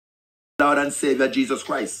Lord and Savior Jesus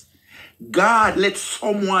Christ. God, let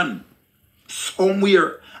someone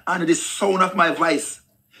somewhere under the sound of my voice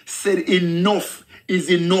said enough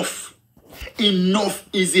is enough. Enough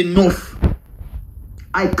is enough.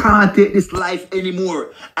 I can't take this life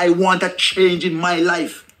anymore. I want a change in my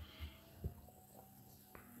life.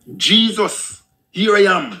 Jesus, here I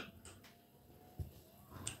am.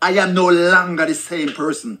 I am no longer the same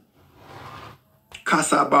person.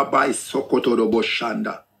 Kasababai Sokotorobo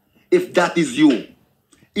Shanda. If that is you,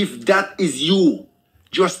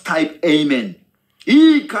 just type amen.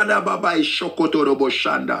 If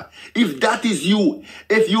that is you,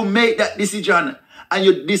 if you make that decision and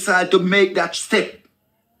you decide to make that step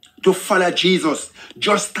to follow Jesus,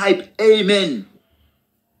 just type amen.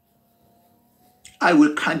 I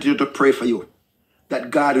will continue to pray for you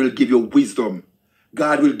that God will give you wisdom,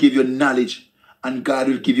 God will give you knowledge, and God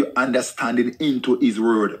will give you understanding into His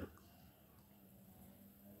word.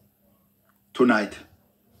 Tonight,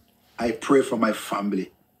 I pray for my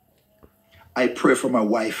family. I pray for my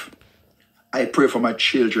wife. I pray for my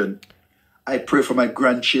children. I pray for my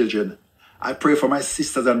grandchildren. I pray for my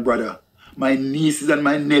sisters and brother, my nieces and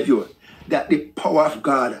my nephew, that the power of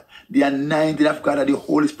God, the anointing of God, and the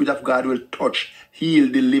Holy Spirit of God will touch,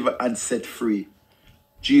 heal, deliver, and set free.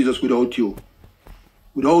 Jesus, without you,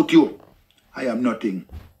 I am nothing.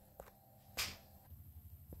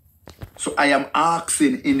 So I am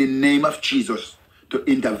asking in the name of Jesus to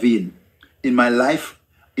intervene in my life,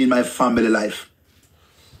 in my family life.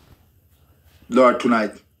 Lord,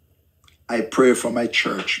 tonight, I pray for my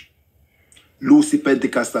church, Lucy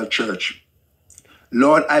Pentecostal Church.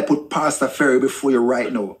 Lord, I put Pastor Ferry before you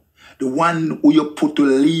right now. The one who you put to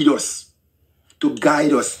lead us, to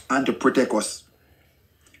guide us, and to protect us.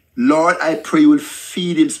 Lord, I pray you will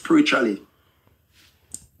feed him spiritually.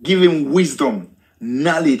 Give him wisdom,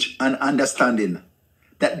 knowledge, and understanding.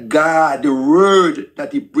 That God, the word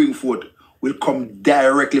that he brings forth, will come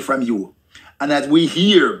directly from you. And as we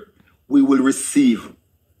hear, we will receive.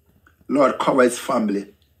 Lord, cover his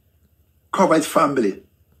family. Cover his family.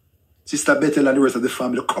 Sister Bethel and the rest of the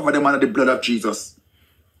family. Cover them under the blood of Jesus.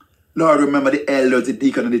 Lord, remember the elders, the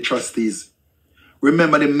deacons, and the trustees.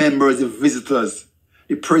 Remember the members, the visitors,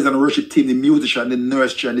 the praise and worship team, the musician, the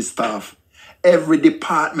nursery, and the staff. Every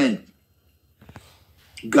department.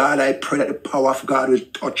 God, I pray that the power of God will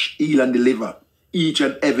touch, heal, and deliver each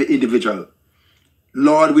and every individual.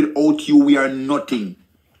 Lord, without you, we are nothing.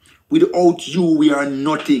 Without you, we are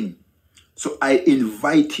nothing. So I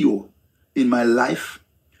invite you in my life,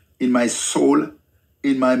 in my soul,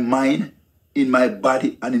 in my mind, in my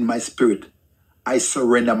body, and in my spirit. I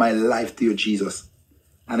surrender my life to you, Jesus.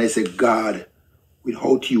 And I say, God,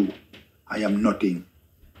 without you, I am nothing.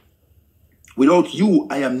 Without you,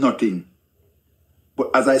 I am nothing.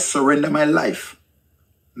 But as I surrender my life,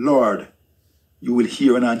 Lord, you will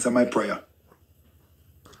hear and answer my prayer.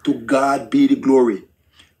 To God be the glory.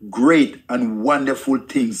 Great and wonderful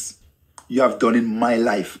things you have done in my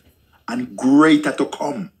life. And greater to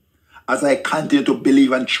come as I continue to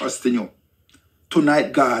believe and trust in you.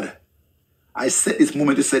 Tonight, God, I set this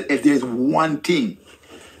moment to say, if there is one thing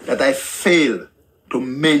that I fail to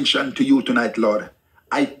mention to you tonight, Lord,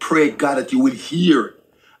 I pray, God, that you will hear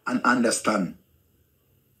and understand.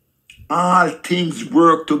 All things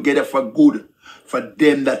work together for good for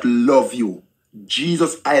them that love you.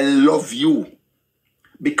 Jesus, I love you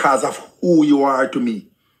because of who you are to me.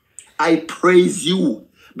 I praise you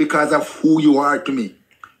because of who you are to me.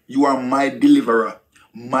 You are my deliverer,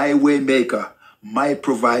 my way maker, my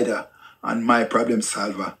provider, and my problem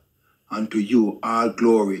solver. And to you, all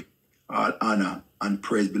glory, all honor, and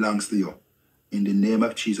praise belongs to you. In the name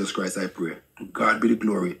of Jesus Christ, I pray. To God be the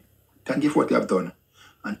glory. Thank you for what you have done.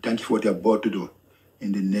 And thank you for what you're about to do.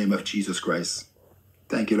 In the name of Jesus Christ.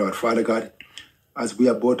 Thank you, Lord. Father God, as we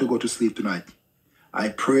are about to go to sleep tonight, I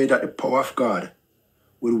pray that the power of God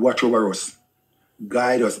will watch over us,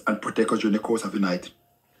 guide us, and protect us during the course of the night.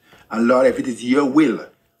 And Lord, if it is your will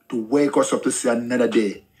to wake us up to see another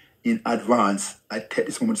day in advance, I take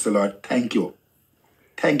this moment to say, Lord, thank you.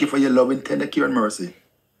 Thank you for your loving, tender care and mercy.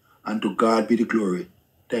 And to God be the glory.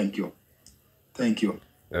 Thank you. Thank you.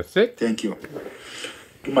 That's it. Thank you.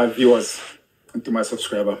 To my viewers and to my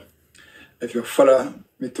subscriber, if you follow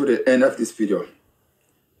me to the end of this video,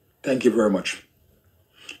 thank you very much.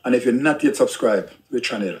 And if you're not yet subscribed to the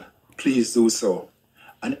channel, please do so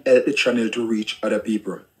and help the channel to reach other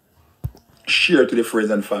people. Share to the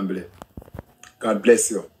friends and family. God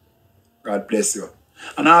bless you. God bless you.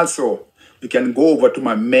 And also, you can go over to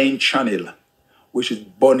my main channel, which is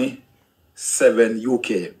Bonnie7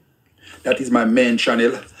 UK. That is my main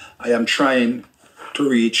channel. I am trying to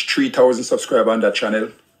reach 3,000 subscribers on that channel.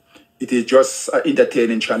 It is just an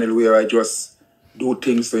entertaining channel where I just do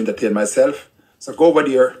things to entertain myself. So go over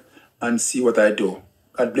there and see what I do.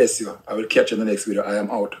 God bless you. I will catch you in the next video. I am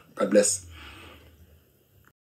out. God bless.